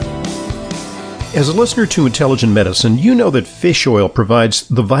As a listener to Intelligent Medicine, you know that fish oil provides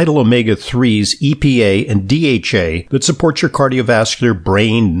the vital omega-3s, EPA, and DHA that support your cardiovascular,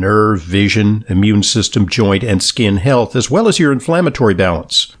 brain, nerve, vision, immune system, joint, and skin health, as well as your inflammatory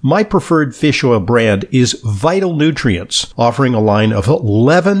balance. My preferred fish oil brand is Vital Nutrients, offering a line of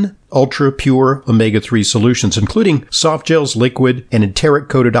 11 ultra-pure omega-3 solutions, including soft gels, liquid, and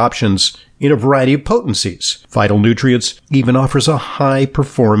enteric-coated options in a variety of potencies. Vital Nutrients even offers a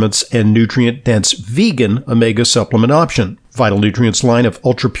high-performance and nutrient-dense vegan omega supplement option. Vital Nutrients' line of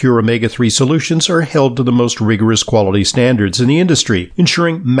ultra-pure omega-3 solutions are held to the most rigorous quality standards in the industry,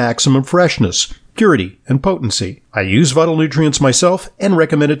 ensuring maximum freshness, purity, and potency. I use Vital Nutrients myself and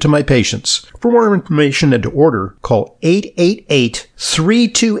recommend it to my patients. For more information and to order, call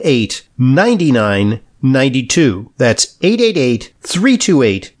 888-328-9992. That's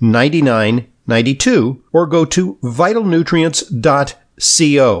 888-328-9992, or go to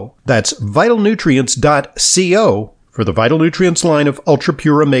vitalnutrients.co. That's vitalnutrients.co for the Vital Nutrients line of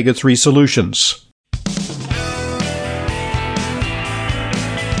ultra-pure omega-3 solutions.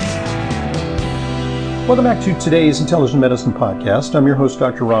 Welcome back to today's Intelligent Medicine Podcast. I'm your host,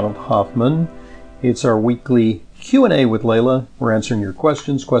 Dr. Ronald Hoffman. It's our weekly Q&A with Layla. We're answering your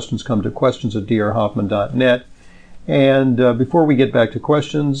questions. Questions come to questions@drhoffman.net. And before we get back to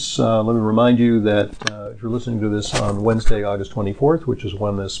questions, let me remind you that if you're listening to this on Wednesday, August 24th, which is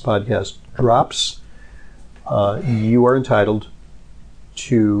when this podcast drops, you are entitled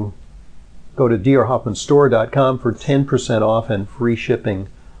to go to drhoffmanstore.com for 10% off and free shipping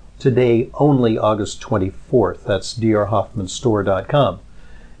today, only August 24th. That's drhoffmanstore.com.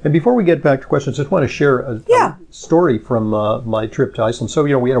 And before we get back to questions, I just want to share a story from my trip to Iceland. So,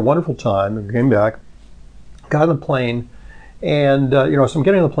 we had a wonderful time. We came back, got on the plane, and, so I'm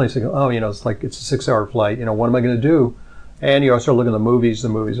getting on the plane thinking, it's a 6-hour flight. What am I going to do? And, I started looking at the movies. The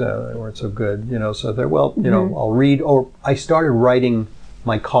movies weren't so good, so I thought, I'll read. Or I started writing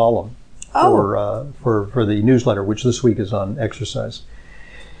my column for the newsletter, which this week is on exercise.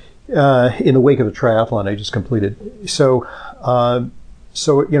 In the wake of the triathlon I just completed. So I'm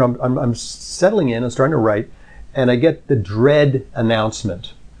settling in and starting to write, and I get the dread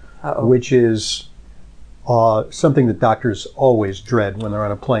announcement, which is something that doctors always dread when they're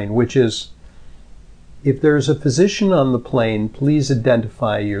on a plane, which is, if there's a physician on the plane, please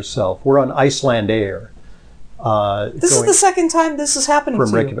identify yourself. We're on Iceland Air. This is the second time this is happening to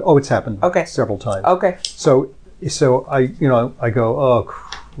you. Reykjavik. Oh, it's happened several times. Okay. So I go, oh,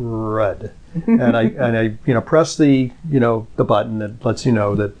 crud. and I press the button that lets you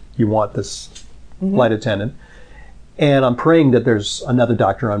know that you want this flight attendant, and I'm praying that there's another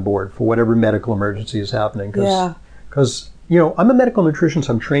doctor on board for whatever medical emergency is happening, because I'm a medical nutritionist.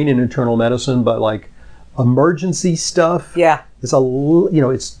 I'm trained in internal medicine, but emergency stuff is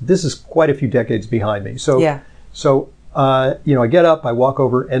this is quite a few decades behind me. So I get up, I walk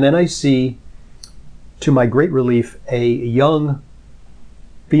over, and then I see, to my great relief, a young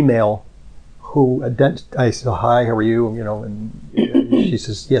female who I said, hi, how are you? And she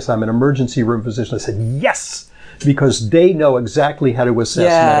says, yes, I'm an emergency room physician. I said, yes, because they know exactly how to assess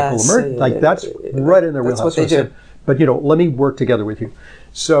medical emergency. That's right in their wheelhouse. That's what they do. But, let me work together with you.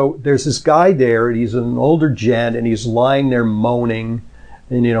 So there's this guy there, and he's an older gent, and he's lying there moaning,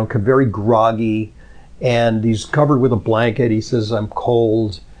 and, very groggy, and he's covered with a blanket. He says, I'm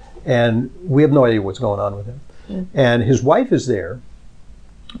cold, and we have no idea what's going on with him. And his wife is there.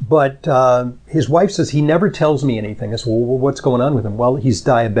 But his wife says he never tells me anything. I said, well, what's going on with him? Well, he's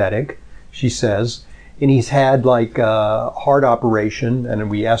diabetic, she says, and he's had a heart operation, and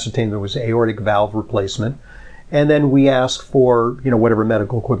we ascertained there was aortic valve replacement. And then we ask for, whatever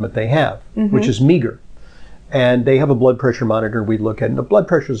medical equipment they have, which is meager. And they have a blood pressure monitor we look at, and the blood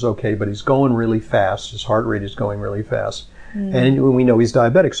pressure is okay, but he's going really fast. His heart rate is going really fast. And we know he's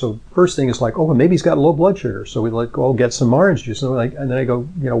diabetic. So first thing is well, maybe he's got low blood sugar. So we go get some orange juice. And then I go,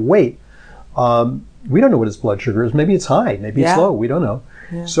 wait, we don't know what his blood sugar is. Maybe it's high. Maybe it's low. We don't know.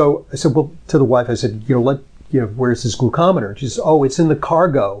 Yeah. So I said, well, to the wife, I said, where's his glucometer? And she says, oh, it's in the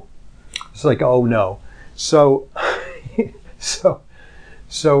cargo. It's oh no. So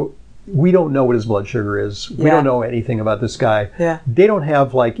we don't know what his blood sugar is. We don't know anything about this guy. Yeah. They don't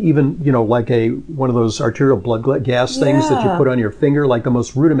have even, one of those arterial blood gas things that you put on your finger, the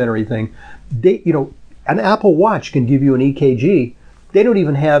most rudimentary thing. They, an Apple Watch can give you an EKG. They don't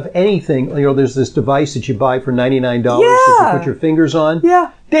even have anything. There's this device that you buy for $99 that you put your fingers on.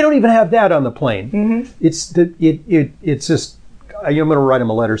 Yeah. They don't even have that on the plane. It's just, I'm going to write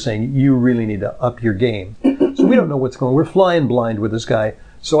him a letter saying, you really need to up your game. So we don't know what's going on. We're flying blind with this guy.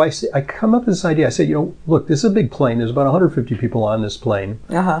 So I come up with this idea. I said, look, this is a big plane. There's about 150 people on this plane.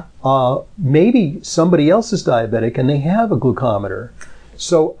 Maybe somebody else is diabetic and they have a glucometer.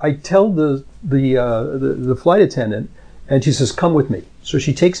 So I tell the flight attendant, and she says, come with me. So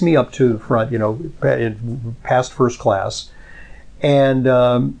she takes me up to the front, past first class. And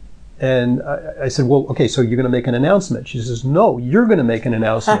I said, well, okay, so you're going to make an announcement. She says, no, you're going to make an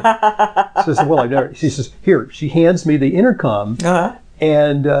announcement. So I said, well, I've never. She says, here. She hands me the intercom.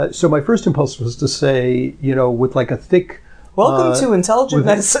 And so my first impulse was to say, with like a thick... Welcome to Intelligent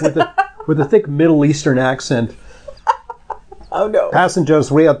Medicine. with a thick Middle Eastern accent. Oh, no. Passengers,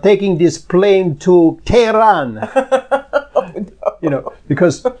 we are taking this plane to Tehran.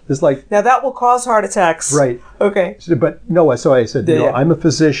 Because it's like... Now that will cause heart attacks. Right. Okay. But no, so I said, I'm a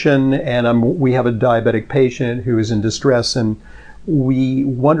physician and we have a diabetic patient who is in distress, and we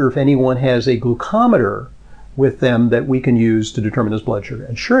wonder if anyone has a glucometer with them that we can use to determine his blood sugar.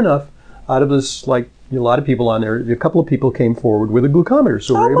 And sure enough, out of this, a lot of people on there, a couple of people came forward with a glucometer.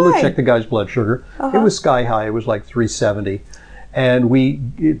 So we were able to check the guy's blood sugar. It was sky high. It was like 370. And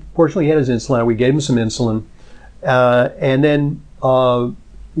fortunately, he had his insulin. We gave him some insulin. And then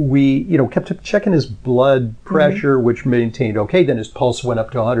we, kept checking his blood pressure, which maintained okay. Then his pulse went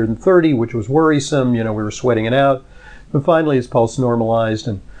up to 130, which was worrisome. We were sweating it out. But finally, his pulse normalized.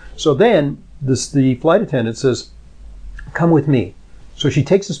 And so then the flight attendant says, come with me. So she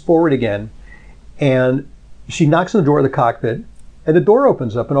takes us forward again, and she knocks on the door of the cockpit, and the door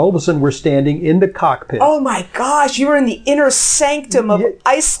opens up, and all of a sudden we're standing in the cockpit. Oh my gosh, you were in the inner sanctum of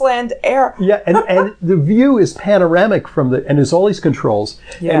Iceland Air. Yeah, and the view is panoramic and there's all these controls,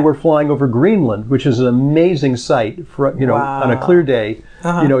 and we're flying over Greenland, which is an amazing sight for, on a clear day.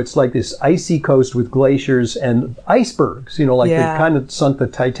 It's like this icy coast with glaciers and icebergs, they kind of sunk the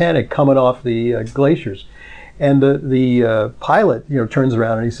Titanic coming off the glaciers. And the pilot, turns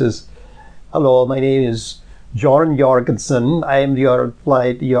around and he says, hello, my name is John Jorgensen. I'm your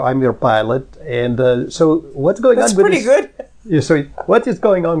pilot. And so what's going on with this? That's pretty good. Yeah, so what is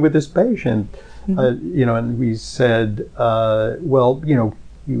going on with this patient? And we said,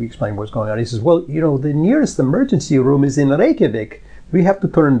 you explain what's going on. He says, well, the nearest emergency room is in Reykjavik. We have to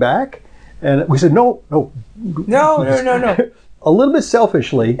turn back. And we said, no. A little bit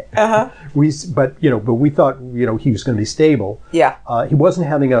selfishly, but we thought he was going to be stable. Yeah, he wasn't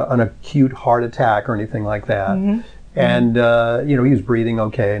having an acute heart attack or anything like that, and he was breathing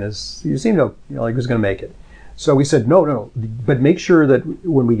okay, and he seemed like he was going to make it. So we said no, but make sure that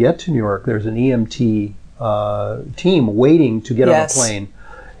when we get to New York, there's an EMT team waiting to get on the plane.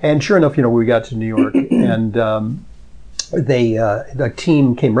 And sure enough, we got to New York, and the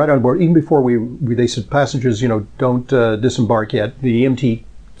team came right on board. Even before they said, passengers, don't disembark yet. The EMT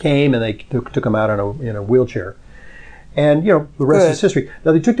came and they took him out in a wheelchair. And, the rest is history.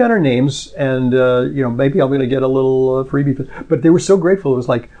 Now, they took down our names, and, maybe I'm going to get a little freebie. But they were so grateful. It was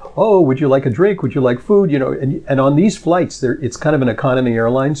like, oh, would you like a drink? Would you like food? And on these flights, it's kind of an economy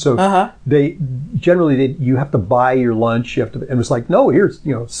airline. So they generally, you have to buy your lunch. And it was like, no, here's,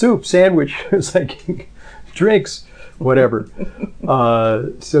 soup, sandwich. It's like drinks. Whatever.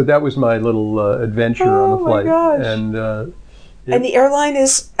 So that was my little adventure on the flight. Oh my gosh. And the airline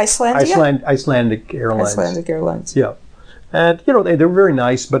is Icelandic? Icelandic Airlines. Icelandic Airlines. Yeah. And, they were very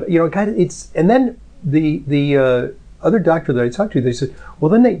nice, but, and then the other doctor that I talked to, they said,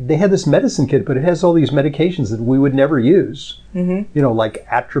 well, then they had this medicine kit, but it has all these medications that we would never use. Like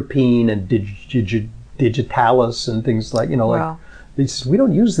atropine and digitalis and things like, they said, we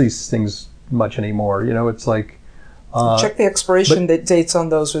don't use these things much anymore. It's like, check the expiration dates on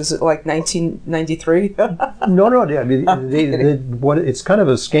those. Was it like 1993? No. I mean, it's kind of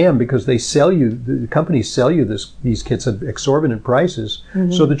a scam because the companies sell you these kits at exorbitant prices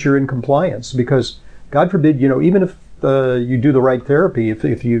so that you're in compliance. Because, God forbid, even if you do the right therapy, if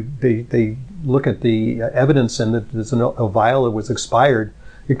they look at the evidence and that there's a vial that was expired,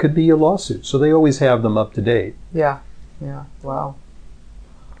 it could be a lawsuit. So they always have them up to date. Yeah. Wow.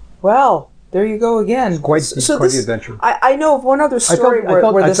 Well. There you go again. It's quite the adventure. I know of one other story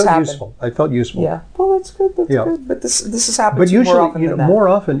where this happened. I felt useful. Yeah. Well, that's good. That's good. But this has happened more often than that. More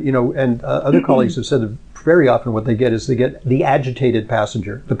often, and other colleagues have said that very often what they get is they get the agitated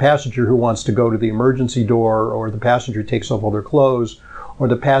passenger, the passenger who wants to go to the emergency door, or the passenger who takes off all their clothes, or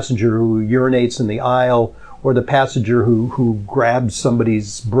the passenger who urinates in the aisle, or the passenger who grabs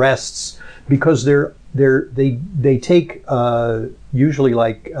somebody's breasts, because they take usually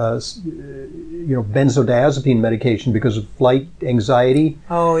like benzodiazepine medication because of flight anxiety.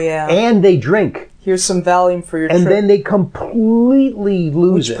 Oh yeah. And they drink. Here's some Valium for your trip. And then they completely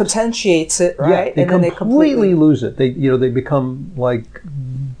lose it. Which potentiates it, right? Yeah, they completely lose it. They become like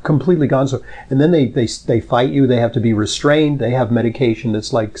completely gone. So, and then they fight you. They have to be restrained. They have medication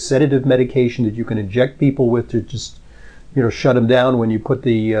that's like sedative medication that you can inject people with to just, shut them down when you put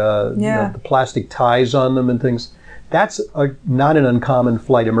the the plastic ties on them and things. That's not an uncommon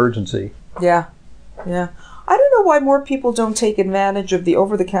flight emergency. Yeah. I don't know why more people don't take advantage of the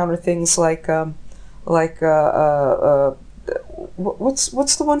over-the-counter things like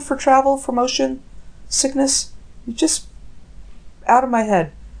what's the one for travel, for motion sickness? Just out of my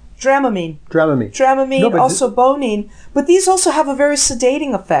head. Dramamine. No, also Bonine. But these also have a very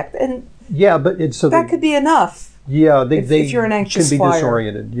sedating effect. And yeah, but that could be enough. Yeah, if you're an anxious can be flyer.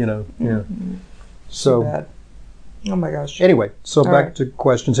 disoriented, Yeah. Mm-hmm. So. Too bad. Oh my gosh. Anyway, so back to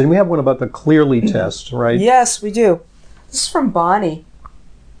questions. And we have one about the Clearly test, right? Yes, we do. This is from Bonnie.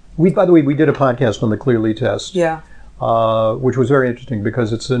 By the way, we did a podcast on the Clearly test. Yeah. Which was very interesting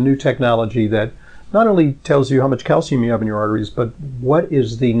because it's a new technology that not only tells you how much calcium you have in your arteries, but what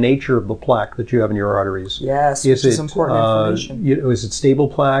is the nature of the plaque that you have in your arteries. Yes, which is important information. Is it stable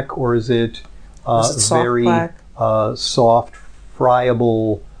plaque or is it very plaque? Soft,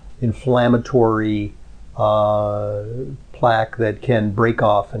 friable, inflammatory plaque that can break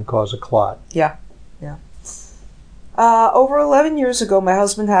off and cause a clot? Yeah. Over 11 years ago, my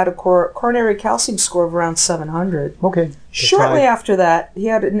husband had a coronary calcium score of around 700. Okay. Shortly after that, he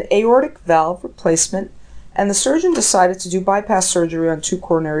had an aortic valve replacement, and the surgeon decided to do bypass surgery on 2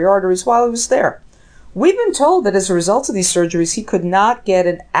 coronary arteries while he was there. We've been told that as a result of these surgeries, he could not get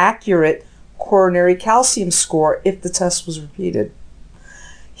an accurate coronary calcium score if the test was repeated.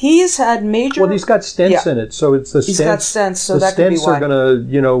 He's had major... Well, he's got stents in it, so it's the stents... He's got stents, so that could be why. The stents are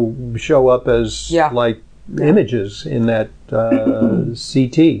going to, show up as, images in that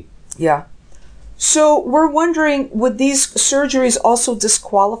CT. Yeah. So we're wondering, would these surgeries also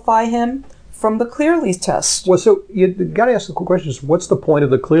disqualify him from the Clearly test? Well, so you got to ask the question: what's the point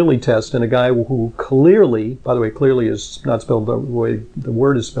of the Clearly test in a guy who clearly, by the way, clearly is not spelled the way the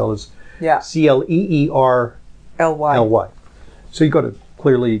word is spelled, is Cleerly. So you go to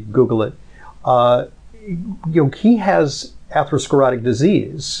Clearly, Google it. He has atherosclerotic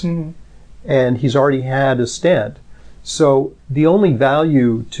disease. Mm-hmm. And he's already had a stent. So the only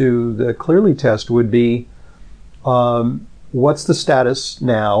value to the Clearly test would be what's the status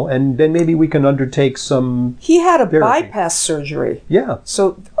now, and then maybe we can undertake some He had a therapy. Bypass surgery. Yeah.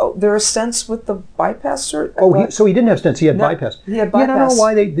 So there are stents with the bypass surgery? So he didn't have stents, he had bypass. He had bypass. Yeah, I don't know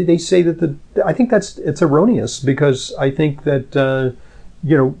why they say that I think it's erroneous, because I think that,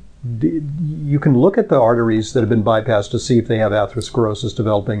 you can look at the arteries that have been bypassed to see if they have atherosclerosis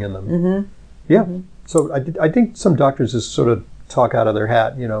developing in them. Mm-hmm. Yeah. Mm-hmm. So I think some doctors just sort of talk out of their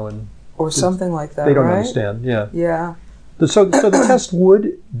hat, and... Or something like that, They don't right? understand, yeah. Yeah. So the test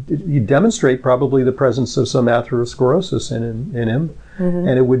would demonstrate probably the presence of some atherosclerosis in him. Mm-hmm.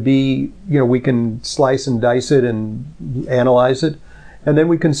 And it would be, we can slice and dice it and analyze it. And then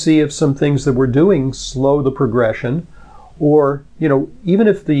we can see if some things that we're doing slow the progression. Or, even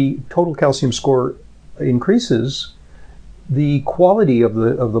if the total calcium score increases, the quality of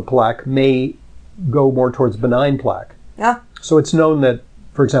the plaque may go more towards benign plaque. Yeah. So it's known that,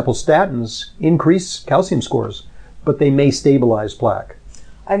 for example, statins increase calcium scores, but they may stabilize plaque.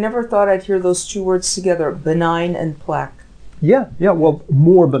 I never thought I'd hear those 2 words together, benign and plaque. Yeah, well,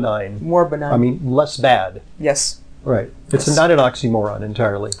 more benign. More benign. I mean, less bad. Yes. Right. It's not an oxymoron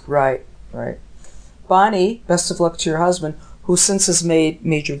entirely. Right. Bonnie, best of luck to your husband, who since has made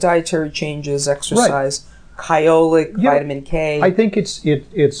major dietary changes, exercise, Kyolic, vitamin K. I think it's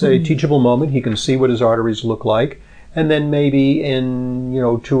a teachable moment. He can see what his arteries look like, and then maybe in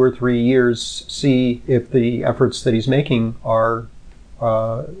 2 or 3 years see if the efforts that he's making are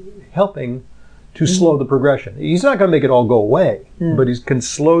helping to slow the progression. He's not going to make it all go away, but he can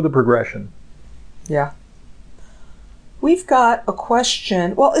slow the progression. Yeah. We've got a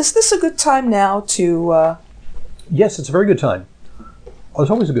question. Well, is this a good time now to... Yes, it's a very good time. Well, it's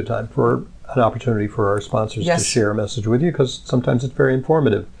always a good time for an opportunity for our sponsors to share a message with you, because sometimes it's very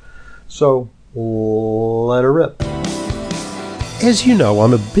informative. So, let her rip. As you know,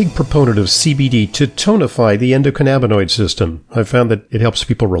 I'm a big proponent of CBD to tonify the endocannabinoid system. I've found that it helps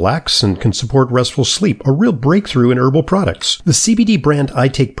people relax and can support restful sleep, a real breakthrough in herbal products. The CBD brand I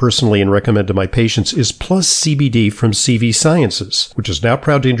take personally and recommend to my patients is Plus CBD from CV Sciences, which is now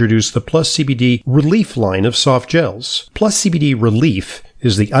proud to introduce the Plus CBD Relief line of soft gels. Plus CBD Relief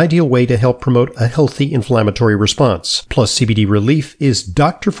is the ideal way to help promote a healthy inflammatory response. Plus CBD Relief is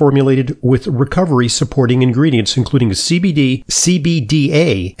doctor-formulated with recovery-supporting ingredients, including CBD,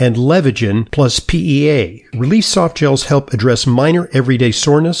 CBDA, and Levagen, plus PEA. Relief soft gels help address minor everyday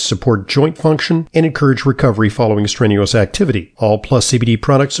soreness, support joint function, and encourage recovery following strenuous activity. All Plus CBD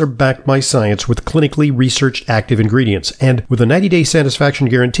products are backed by science with clinically researched active ingredients, and with a 90-day satisfaction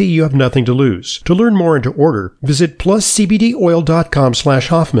guarantee, you have nothing to lose. To learn more and to order, visit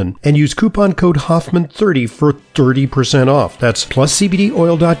pluscbdoil.com/Hoffman and use coupon code Hoffman30 for 30% off. That's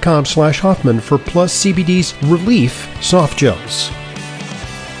pluscbdoil.com/Hoffman for Plus CBD's Relief Soft Gels.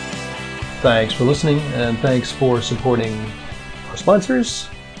 Thanks for listening, and thanks for supporting our sponsors.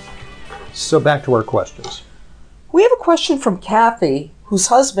 So back to our questions. We have a question from Kathy, whose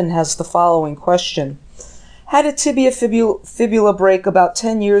husband has the following question. Had a tibia fibula break about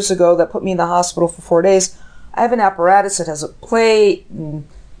 10 years ago that put me in the hospital for 4 days. I have an apparatus that has a plate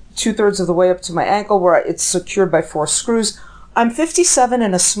 2/3 of the way up to my ankle where it's secured by 4 screws. I'm 57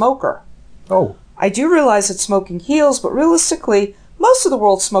 and a smoker. Oh. I do realize that smoking heals, but realistically, most of the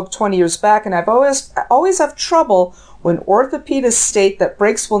world smoked 20 years back, and I always have trouble when orthopedists state that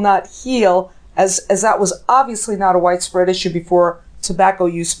breaks will not heal, as that was obviously not a widespread issue before tobacco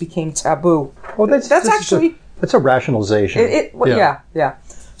use became taboo. Well, that's actually... That's a rationalization. Yeah.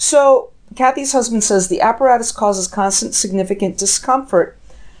 So, Kathy's husband says the apparatus causes constant significant discomfort,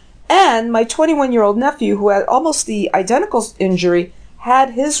 and my 21-year-old nephew, who had almost the identical injury,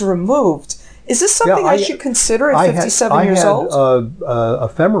 had his removed. Is this something I should consider at 57 years old? I had a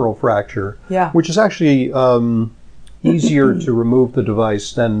femoral fracture, which is actually easier to remove the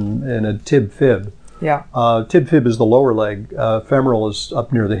device than in a tib-fib. Yeah. Tib-fib is the lower leg. Femoral is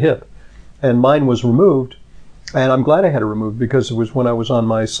up near the hip. And mine was removed, and I'm glad I had it removed because it was when I was on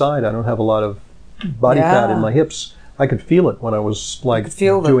my side. I don't have a lot of body fat in my hips. I could feel it when I was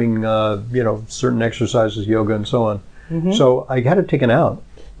doing certain exercises, yoga and so on. Mm-hmm. So I had it taken out.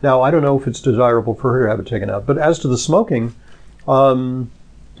 Now, I don't know if it's desirable for her to have it taken out. But as to the smoking, sounds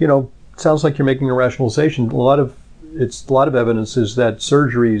like you're making a rationalization. A lot of evidence is that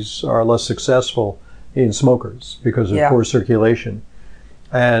surgeries are less successful in smokers because of poor circulation.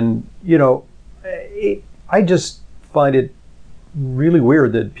 And, I just find it really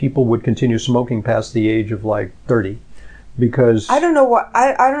weird that people would continue smoking past the age of 30. Because I don't know why.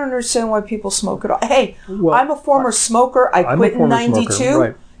 I don't understand why people smoke at all. Hey, I'm a former smoker. I quit in '92,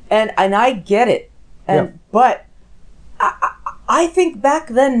 right. and I get it. But I think back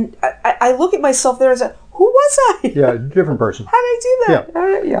then, I look at myself there and say, "Who was I?" Yeah, different person. How did I do that?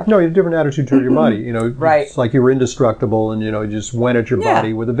 No, you have a different attitude toward your body. Right. It's like you were indestructible, and you just went at your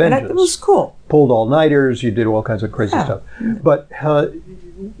body with a vengeance. And it was cool. Pulled all-nighters. You did all kinds of crazy stuff. But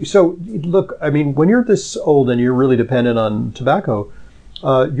so look, I mean, when you're this old and you're really dependent on tobacco,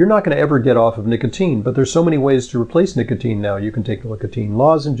 you're not going to ever get off of nicotine. But there's so many ways to replace nicotine now. You can take nicotine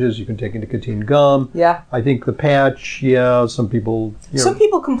lozenges. You can take nicotine gum. Yeah. I think the patch. Yeah. Some people. Some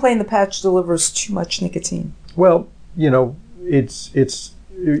people complain the patch delivers too much nicotine. Well, it's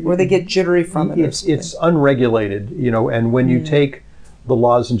or they get jittery from it. It's unregulated, and when you take the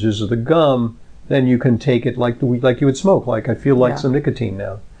lozenges or the gum, then you can take it like you would smoke. Like I feel like some nicotine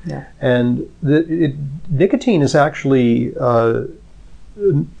now. Yeah. And nicotine is actually,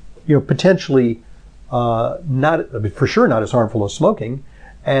 potentially not, for sure, not as harmful as smoking,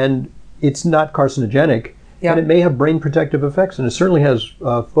 and it's not carcinogenic. Yeah. And it may have brain protective effects, and it certainly has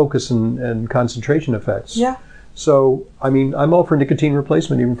focus and concentration effects. Yeah. So, I mean, I'm all for nicotine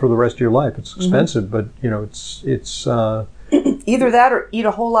replacement even for the rest of your life. It's expensive, but, it's... Either that or eat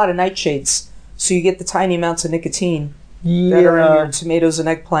a whole lot of nightshades so you get the tiny amounts of nicotine that are in your tomatoes and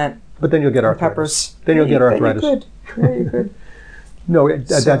eggplant. But then you'll get arthritis. Peppers. Then you'll get arthritis. You're good. No,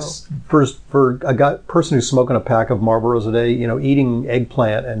 that's for a person who's smoking a pack of Marlboros a day, eating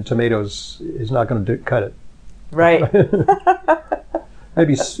eggplant and tomatoes is not going to cut it. Right.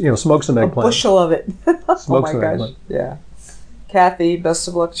 Maybe, smoke some eggplant. A bushel of it. Smoke some eggplant. Yeah. Kathy, best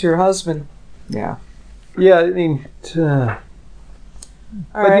of luck to your husband. Yeah. Yeah, I mean, but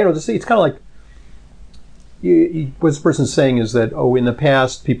it's kind of like what this person's saying is that, in the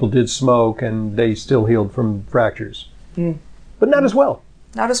past people did smoke and they still healed from fractures. But not as well.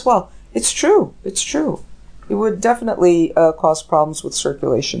 Not as well. It's true. It would definitely cause problems with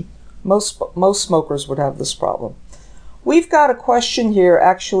circulation. Most smokers would have this problem. We've got a question here,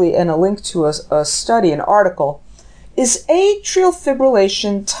 actually, and a link to a study, an article. Is atrial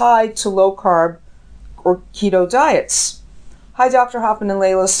fibrillation tied to low-carb or keto diets? Hi, Dr. Hoffman and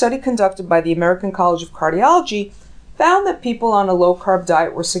Layla. A study conducted by the American College of Cardiology found that people on a low-carb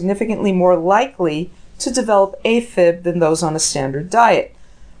diet were significantly more likely to develop AFib than those on a standard diet.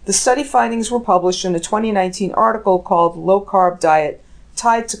 The study findings were published in a 2019 article called Low Carb Diet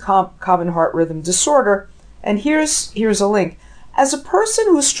Tied to Common Heart Rhythm Disorder. And here's a link. As a person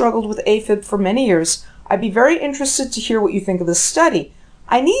who has struggled with AFib for many years, I'd be very interested to hear what you think of this study.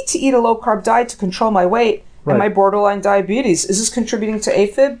 I need to eat a low-carb diet to control my weight and my borderline diabetes. Is this contributing to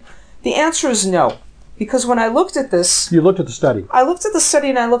AFib? The answer is no. Because when I looked at this... You looked at the study. I looked at the study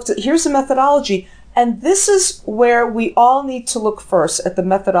and I looked at... Here's the methodology. And this is where we all need to look first at the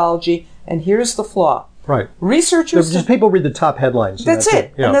methodology. And here's the flaw. Right. Researchers... Just people read the top headlines. That's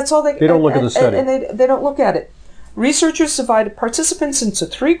it. Yeah. And that's all they... They don't look at the study. And they don't look at it. Researchers divided participants into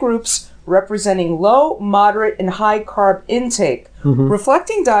 3 groups representing low, moderate, and high carb intake,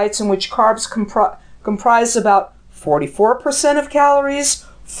 reflecting diets in which carbs comprise about 44% of calories,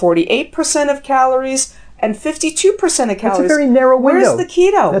 48% of calories, and 52% of calories. That's a very narrow window. Where's the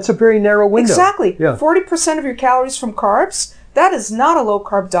keto? That's a very narrow window. Exactly. Yeah. 40% of your calories from carbs. That is not a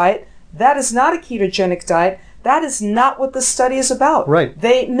low-carb diet. That is not a ketogenic diet. That is not what this study is about. Right.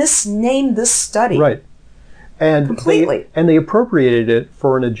 They misnamed this study. Right. And completely. They appropriated it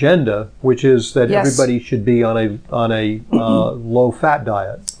for an agenda, which is that everybody should be on a low-fat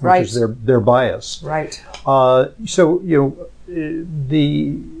diet, which is their bias. Right. So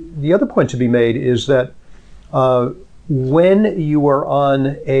the other point to be made is that when you are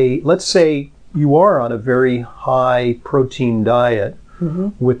on let's say you are on a very high protein diet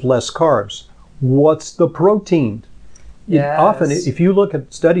with less carbs, what's the protein? Yes. Often, if you look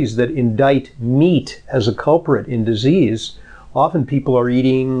at studies that indict meat as a culprit in disease, often people are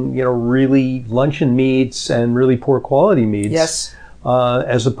eating, really luncheon meats and really poor quality meats, yes,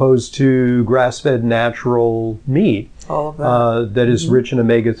 as opposed to grass-fed natural meat. All of that. That is rich in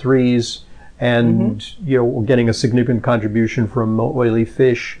omega-3s and getting a significant contribution from oily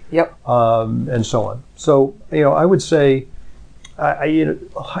fish, and so on. So I would say.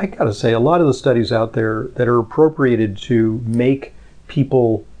 I gotta say, a lot of the studies out there that are appropriated to make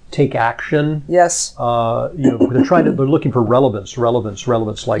people take action. Yes. They're looking for relevance.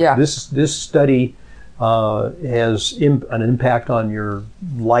 Like this study has an impact on your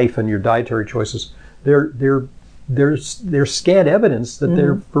life and your dietary choices. There's scant evidence that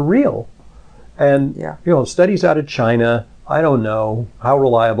they're for real. And studies out of China, I don't know how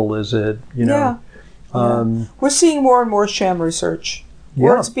reliable is it. We're seeing more and more sham research,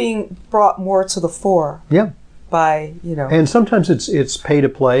 where it's being brought more to the fore. Yeah. By and sometimes it's pay to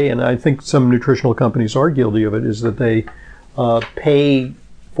play, and I think some nutritional companies are guilty of it. Is that they pay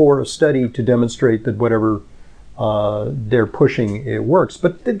for a study to demonstrate that whatever they're pushing it works,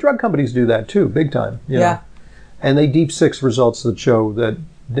 but the drug companies do that too, big time. And they deep six results that show that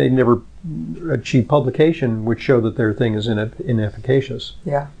they never achieve publication, which show that their thing is inefficacious.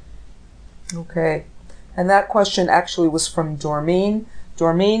 Yeah. Okay. And that question actually was from Dormeen.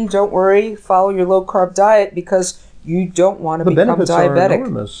 Dormeen, don't worry, follow your low-carb diet because you don't want to become diabetic. The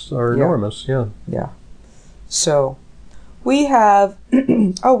benefits are enormous, yeah. Yeah. So, we have,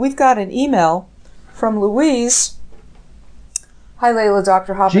 we've got an email from Louise. Hi, Layla,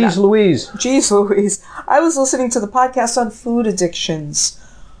 Dr. Hoffman. Geez, Louise. Geez, Louise. I was listening to the podcast on food addictions.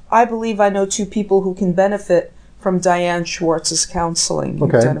 I believe I know 2 people who can benefit from Diane Schwartz's counseling.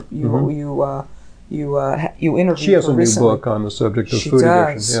 Okay. You interviewed She has her a recently. new book on the subject of She food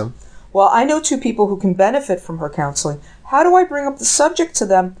does. addiction. Yeah. Well, I know 2 people who can benefit from her counseling. How do I bring up the subject to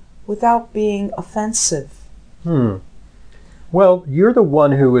them without being offensive? Well, you're the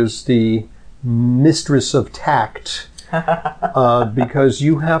one who is the mistress of tact. Because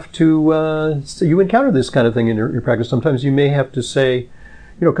you have to, you encounter this kind of thing in your practice. Sometimes you may have to say,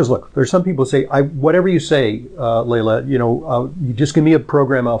 because look, there's some people who say, whatever you say, Layla, you just give me a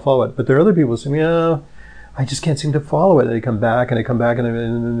program, I'll follow it. But there are other people who say, I just can't seem to follow it. And they come back and I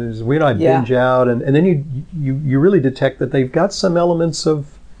binge out. And then you really detect that they've got some elements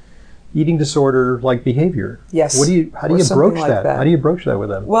of eating disorder-like behavior. Yes. How do you broach that? How do you broach that with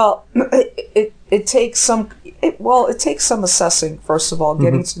them? Well, it takes some assessing, first of all,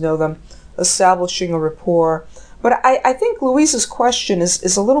 getting to know them, establishing a rapport. But I think Louise's question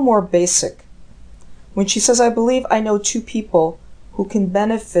is a little more basic. When she says, I believe I know 2 people who can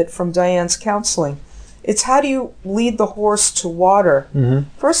benefit from Diane's counseling, it's how do you lead the horse to water?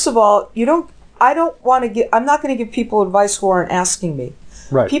 First of all, I'm not going to give people advice who aren't asking me.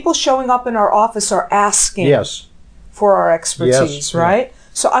 Right. People showing up in our office are asking for our expertise, right?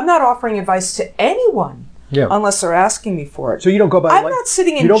 So I'm not offering advice to anyone unless they're asking me for it. So you don't go by. I'm not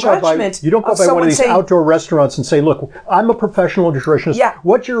sitting in judgment. You don't go by one of these outdoor restaurants and say, "Look, I'm a professional nutritionist.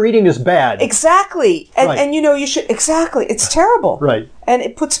 What you're eating is bad." Exactly, and you should exactly. It's terrible. Right. and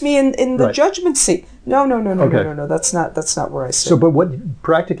it puts me in the Right. judgment seat. No, Okay. no. That's not where I sit. So, but what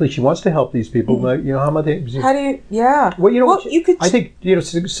practically she wants to help these people. You know, how much? How do you? Yeah. Well, you know, Well, you could. I think, you know,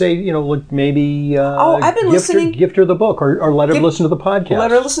 say, you know, like maybe I've been listening. gift her the book, or let her listen to the podcast.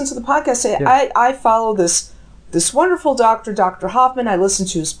 Let her listen to the podcast. Say, Yeah. I follow this wonderful doctor, Dr. Hoffman. I listen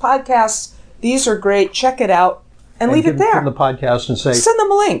to his podcasts. These are great. Check it out, and leave it Give there. them the podcast and say, Send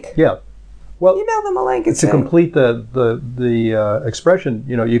them a link. yeah. Well, Email them a link and to say, complete the expression,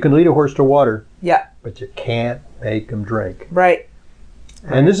 you know, you can lead a horse to water, yeah, but you can't make him drink. right.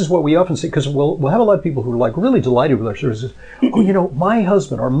 And this is what we often say, because we'll have a lot of people who are like really delighted with our services. Oh, you know, my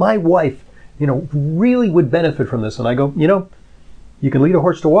husband or my wife, you know, really would benefit from this. And I go, you know, you can lead a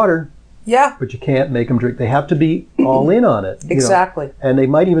horse to water, Yeah, but you can't make them drink. They have to be all in on it. you know. exactly. And they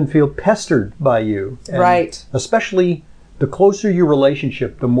might even feel pestered by you. And Right. Especially the closer your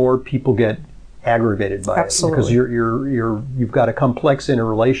relationship, the more people get aggravated by Absolutely. it, because you've got a complex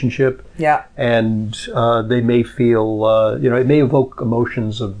interrelationship, Yeah, and they may feel you know, it may evoke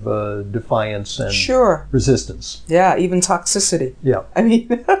emotions of defiance and sure. resistance. Yeah, even toxicity. Yeah. I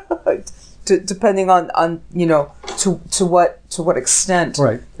mean, depending on you know to what extent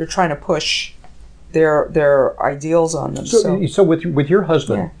Right. they're trying to push their ideals on them. So with your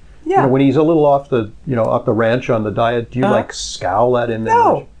husband, Yeah. you know, when he's a little off the ranch on the diet, do you like scowl at him?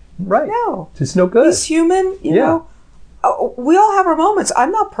 No. Right. No. It's no good. He's human, you Yeah. know. We all have our moments.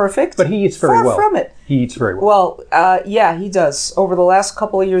 I'm not perfect, But he eats very far well. from it. He eats very well. Well, yeah, he does. Over the last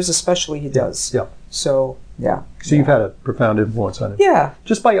couple of years, especially, he does. Yeah. So, yeah. So you've had a profound influence on him. Yeah,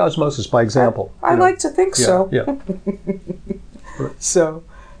 Just by osmosis, by example. I you know. like to think Yeah, so. Yeah. So,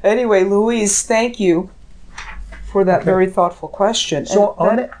 anyway, Louise, thank you for that very thoughtful question. So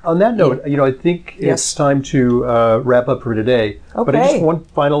And on that note, you know, I think Yes. it's time to wrap up for today. But Okay. just one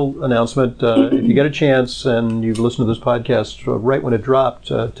final announcement. If you get a chance and you've listened to this podcast right when it dropped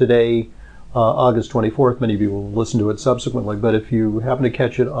today, August 24th, many of you will listen to it subsequently. But if you happen to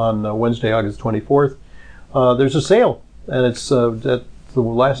catch it on Wednesday, August 24th, there's a sale. And it's at the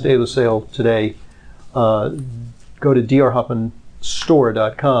last day of the sale today. Go to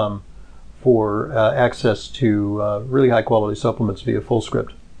drhoffmanstore.com for access to really high quality supplements via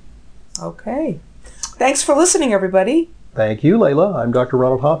Fullscript. okay. Thanks for listening, everybody. Thank you, Layla. I'm Dr.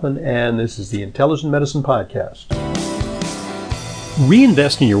 Ronald Hoffman, and this is the Intelligent Medicine Podcast.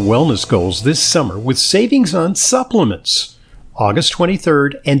 Reinvest in your wellness goals this summer with savings on supplements. August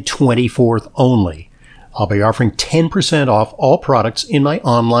 23rd and 24th only. I'll be offering 10% off all products in my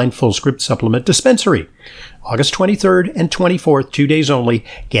online Fullscript supplement dispensary. August 23rd and 24th, 2 days only,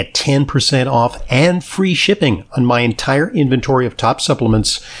 get 10% off and free shipping on my entire inventory of top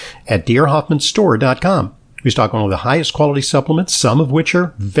supplements at drhoffmanstore.com. We stock one of the highest quality supplements, some of which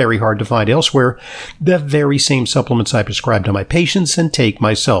are very hard to find elsewhere. The very same supplements I prescribe to my patients and take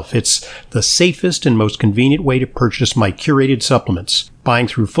myself. It's the safest and most convenient way to purchase my curated supplements. Buying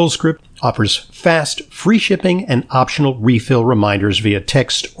through Fullscript offers fast, free shipping and optional refill reminders via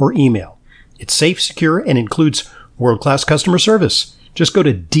text or email. It's safe, secure, and includes world-class customer service. Just go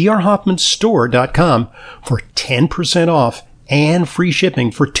to drhoffmanstore.com for 10% off and free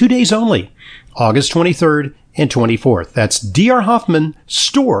shipping for 2 days only. August 23rd and 24th. That's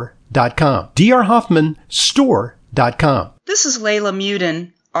drhoffmanstore.com. drhoffmanstore.com. This is Layla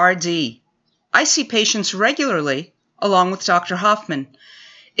Muden, RD. I see patients regularly, along with Dr. Hoffman.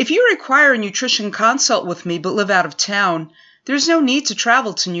 If you require a nutrition consult with me but live out of town, there's no need to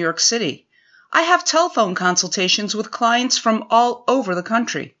travel to New York City. I have telephone consultations with clients from all over the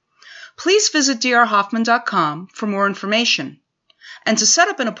country. Please visit drhoffman.com for more information. And to set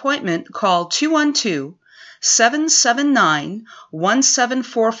up an appointment, call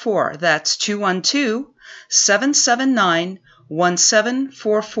 212-779-1744. That's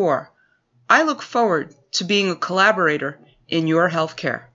 212-779-1744. I look forward to being a collaborator in your healthcare.